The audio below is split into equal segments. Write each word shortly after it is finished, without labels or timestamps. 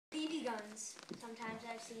guns. Sometimes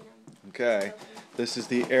I've seen them. Okay. This is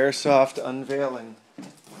the Airsoft unveiling.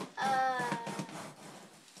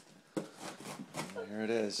 Here it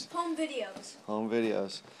is. Home videos. Home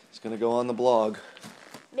videos. It's going to go on the blog.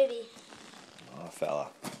 Maybe. Oh, fella.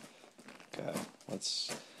 Okay.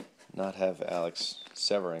 Let's not have Alex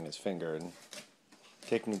severing his finger and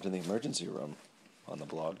taking him to the emergency room on the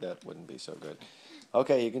blog. That wouldn't be so good.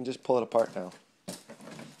 Okay, you can just pull it apart now.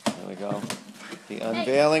 There we go. The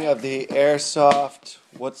unveiling of the Airsoft,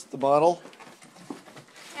 what's the model?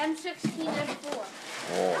 M16F4.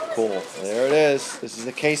 Oh, cool. There it is. This is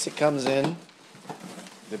the case it comes in.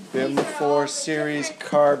 The BIM4 Series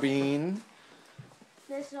Carbine.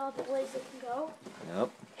 This is all the ways it can go. Yep.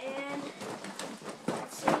 And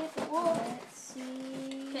let's see if it will. Let's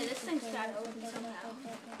see. Okay, this thing's got to open somehow.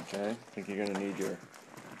 Okay, I think you're going to need your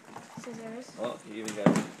Scissors. Oh, you even got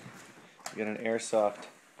an Airsoft.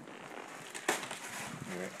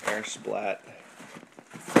 Your air splat.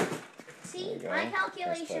 See, my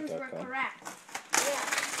calculations were correct.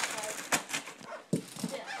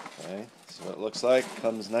 Okay, so what it looks like.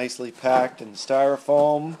 Comes nicely packed in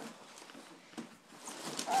styrofoam.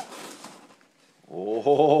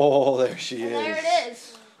 Oh, there she is. There it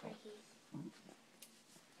is.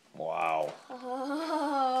 Wow.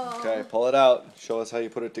 Oh. Okay, pull it out. Show us how you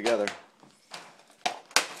put it together.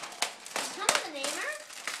 Some of the namer.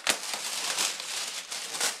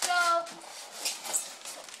 So,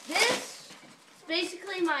 this is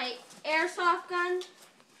basically my airsoft gun.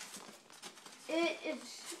 It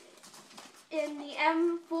is in the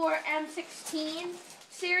M4 M16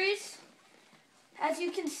 series. As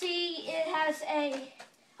you can see, it has a,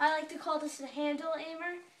 I like to call this a handle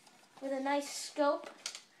aimer with a nice scope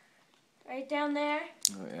right down there.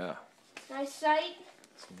 Oh yeah. Nice sight.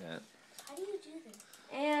 See that? How do you do this?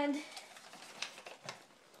 And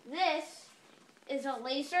this is a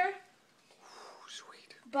laser. Ooh,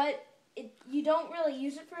 sweet. But you don't really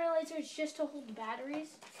use it for a laser. It's just to hold the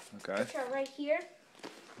batteries. Okay. Which are right here.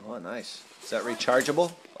 Oh, nice. Is that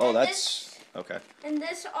rechargeable? Oh, And that's okay. And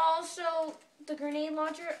this also, the grenade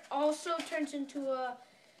launcher also turns into a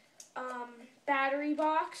battery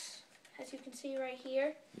box, as you can see right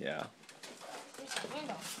here. Yeah.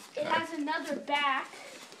 It has another back,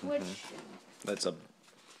 which That's a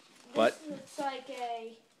butt. This looks like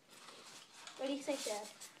a. What do you think, Dad?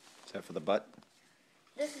 Is that for the butt?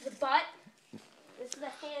 This is the butt. This is the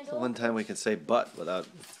handle. One time we could say butt without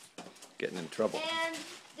getting in trouble. And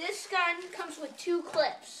this gun comes with 2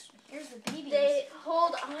 clips. Here's the BBs. They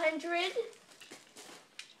hold 100.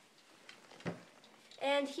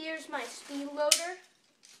 And here's my speed loader.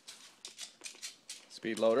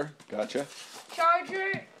 Speed loader, gotcha.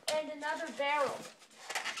 Charger and another barrel.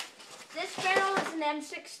 This barrel is an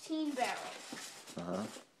M16 barrel. Uh-huh.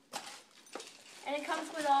 And it comes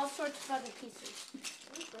with all sorts of other pieces.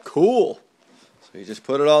 Cool. So you just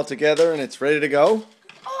put it all together and it's ready to go?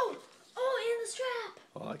 Oh, and the strap.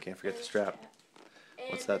 Oh, I can't forget the strap. And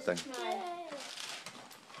What's that this thing? is my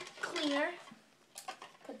cleaner.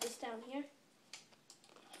 Put this down here.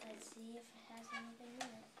 Let's see if it has anything in it.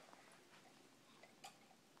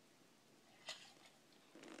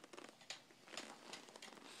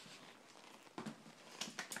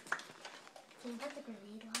 Can you put the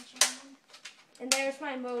grenade launcher on? And there's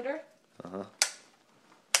my motor. Uh-huh.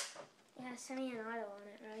 It has semi-auto on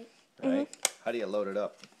it, right? Right. How do you load it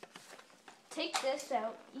up? Take this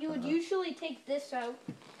out. You would usually take this out.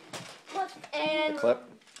 Look. And The clip?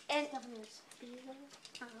 and Stuff in this speed loader.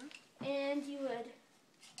 and you would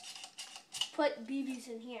put BBs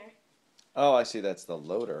in here. Oh, I see. That's the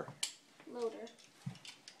loader. Loader.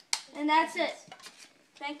 And that's it.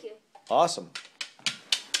 Thank you. Awesome.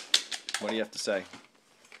 What do you have to say?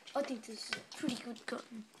 I think this is a pretty good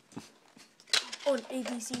gun. On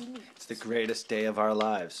ABC News. It's the greatest day of our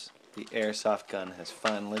lives. The airsoft gun has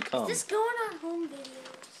finally come. Is this going on home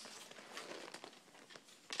videos?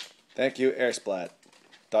 Thank you,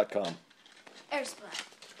 airsplat.com. Airsplat.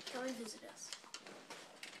 Come and visit us.